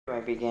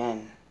we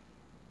begin?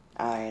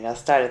 Alright, I'll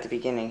start at the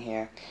beginning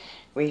here.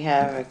 We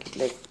have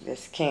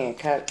this King of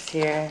Cups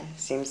here.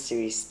 Seems to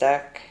be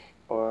stuck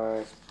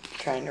or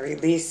trying to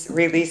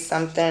release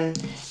something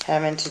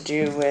having to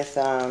do with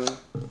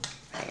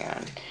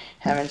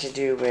having to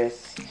do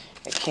with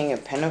a King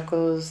of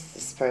Pentacles.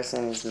 This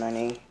person is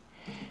money,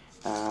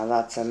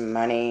 lots of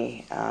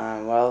money,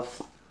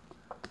 wealth.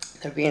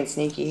 They're being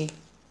sneaky,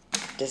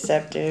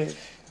 deceptive.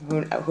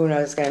 Who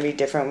knows? It's gonna be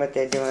different what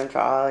they're doing for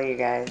all of you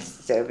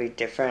guys. It'll be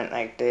different.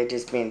 Like they're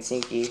just being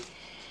sneaky.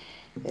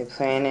 They're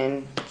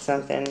planning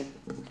something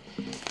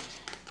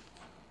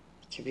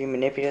to be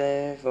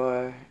manipulative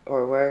or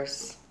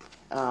worse.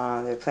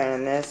 They're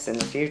planning this in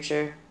the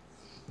future.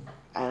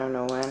 I don't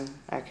know when.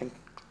 I can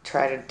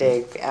try to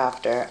dig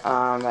after.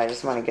 I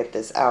just want to get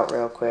this out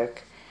real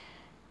quick.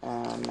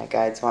 My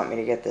guides want me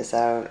to get this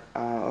out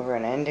over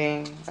an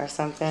ending or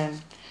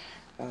something.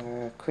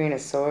 Or Queen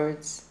of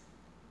Swords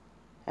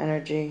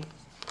energy.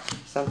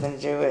 Something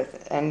to do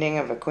with ending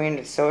of a Queen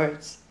of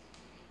Swords.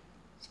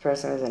 This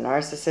person is a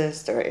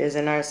narcissist or is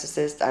a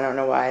narcissist. I don't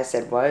know why I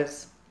said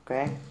was.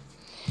 Okay.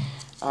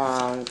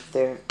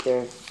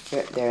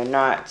 They're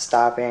not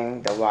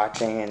stopping the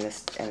watching and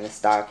the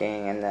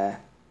stalking and they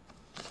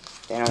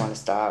don't want to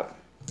stop.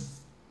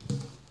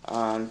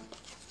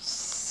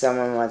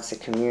 Someone wants to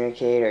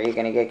communicate, or you're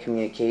gonna get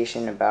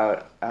communication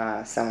about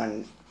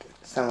someone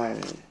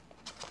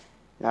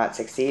not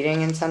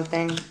succeeding in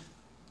something.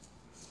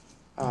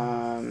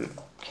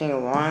 King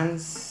of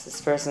Wands.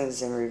 This person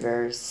is in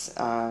reverse.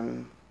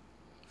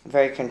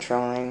 Very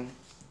controlling.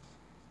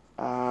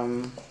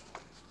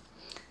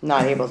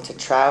 Not able to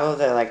travel.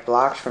 They're like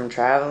blocked from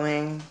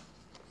traveling.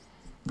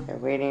 They're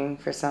waiting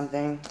for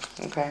something.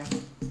 Okay.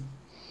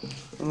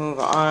 Move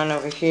on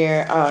over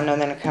here. Oh no,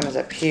 then it comes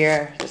up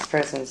here. This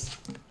person's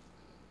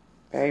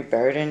very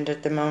burdened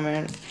at the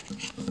moment.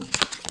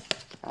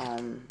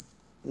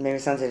 Maybe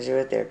something to do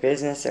with their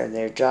business or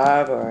their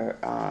job, or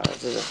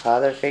this is a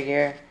father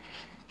figure.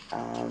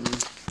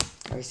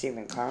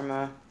 Receiving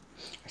karma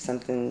or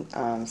something.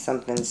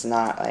 Something's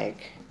not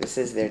like, this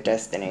is their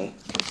destiny.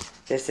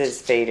 This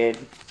is fated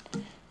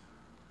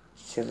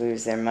to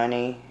lose their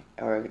money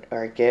or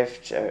a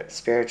gift or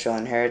spiritual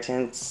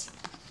inheritance.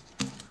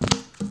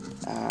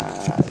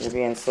 They're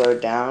being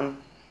slowed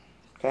down.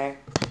 Okay.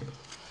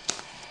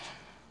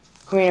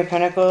 Queen of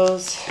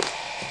Pentacles.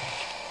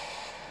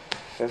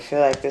 I feel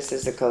like this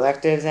is the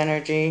collective's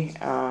energy.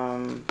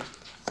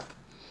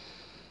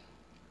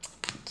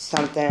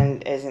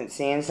 Something isn't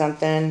seeing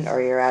something,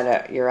 or you're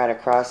at a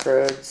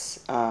crossroads,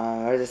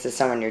 or this is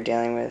someone you're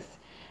dealing with.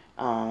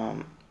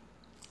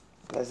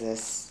 Was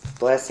this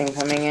blessing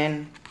coming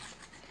in?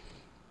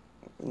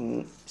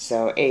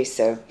 So Ace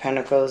of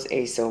Pentacles,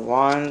 Ace of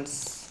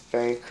Wands,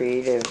 very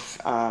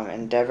creative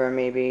endeavor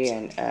maybe,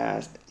 and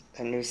a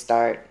new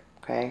start.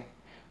 Okay,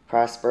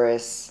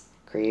 prosperous,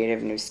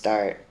 creative new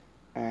start.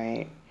 All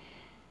right.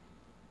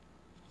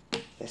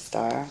 The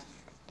star.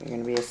 You're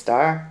gonna be a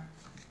star.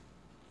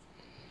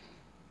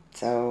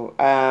 So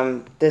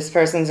this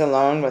person's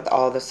alone with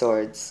all the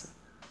swords,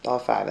 all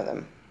 5 of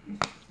them.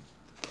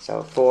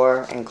 So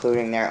 4,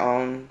 including their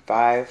own,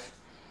 5.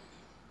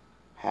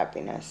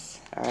 Happiness.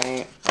 All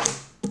right.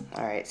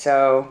 All right.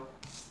 So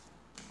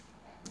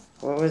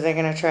what was I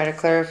gonna try to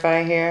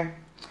clarify here?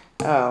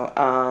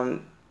 Oh,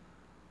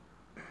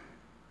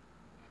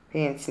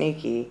 being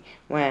sneaky,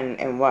 when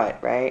and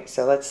what, right?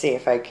 So let's see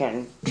if I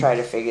can try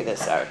to figure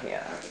this out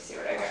here. Let me see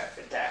what I got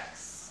for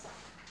decks.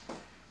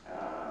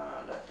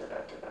 I'll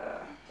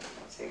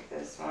take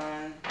this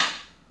one.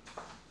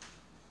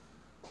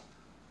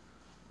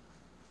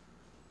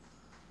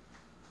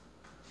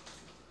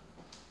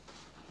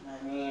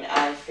 I mean,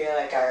 I feel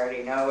like I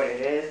already know what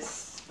it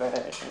is, but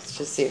let's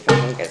just see if I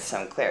can get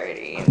some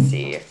clarity and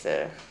see if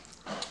the...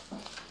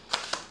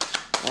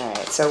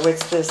 Alright, so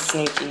what's the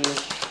sneaky...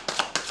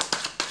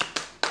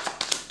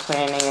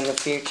 planning in the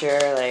future,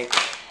 like,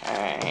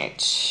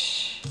 alright,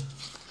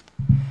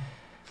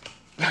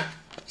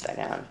 upside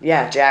down,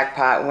 yeah,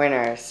 jackpot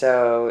winner.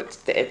 So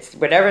it's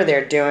whatever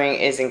they're doing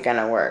isn't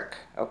gonna work.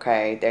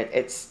 Okay,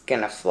 it's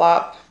gonna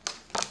flop.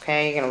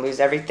 Okay, you're gonna lose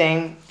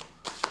everything,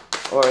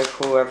 or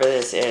whoever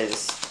this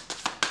is.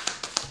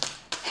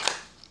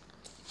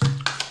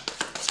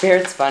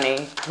 Spirit's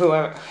funny.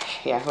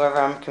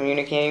 Whoever I'm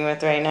communicating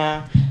with right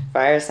now.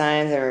 Fire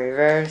signs in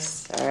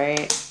reverse. All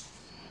right.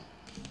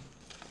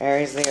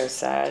 Aries, Leo,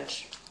 Sag.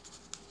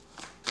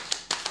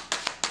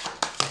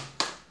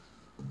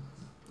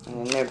 And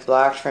then they're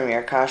blocked from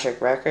your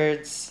Akashic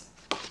records.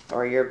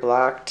 Or you're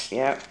blocked.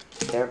 Yep,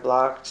 they're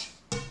blocked.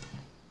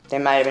 They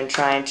might have been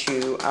trying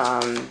to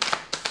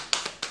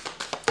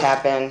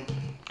tap in.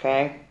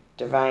 Okay?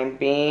 Divine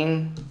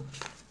being.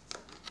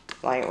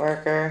 Light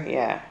worker.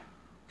 Yeah.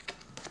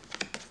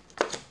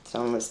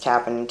 Someone was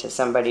tapping into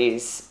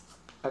somebody's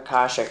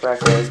Akashic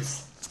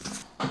records.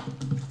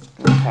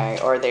 Okay,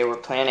 or they were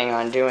planning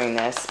on doing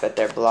this, but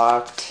they're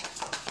blocked.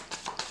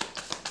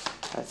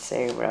 Let's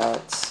see, what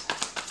else?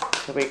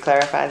 Could we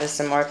clarify this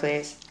some more,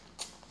 please?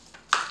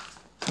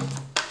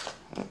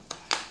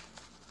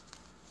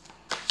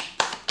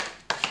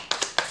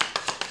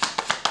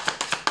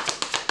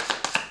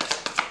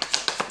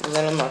 A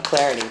little more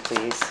clarity,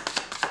 please.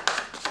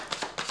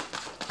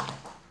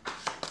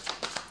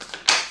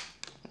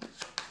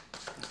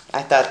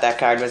 I thought that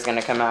card was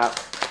gonna come out.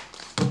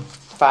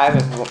 Five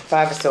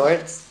of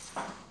Swords.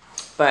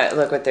 But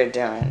look what they're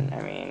doing.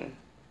 I mean,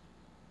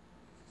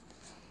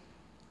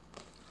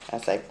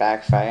 that's like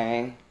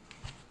backfiring.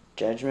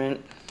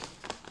 Judgment.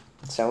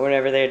 So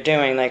whatever they're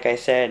doing, like I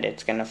said,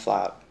 it's gonna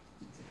flop.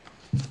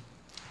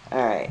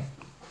 Alright.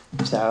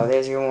 So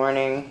there's your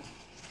warning.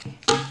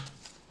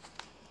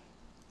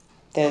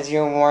 There's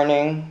your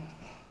warning.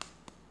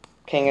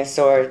 King of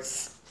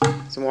Swords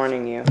is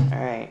warning you.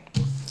 Alright.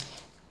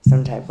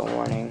 Some type of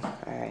warning.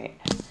 Alright.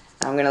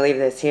 I'm gonna leave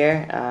this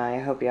here. I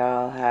hope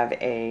y'all have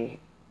a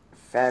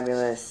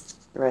fabulous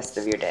rest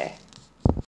of your day.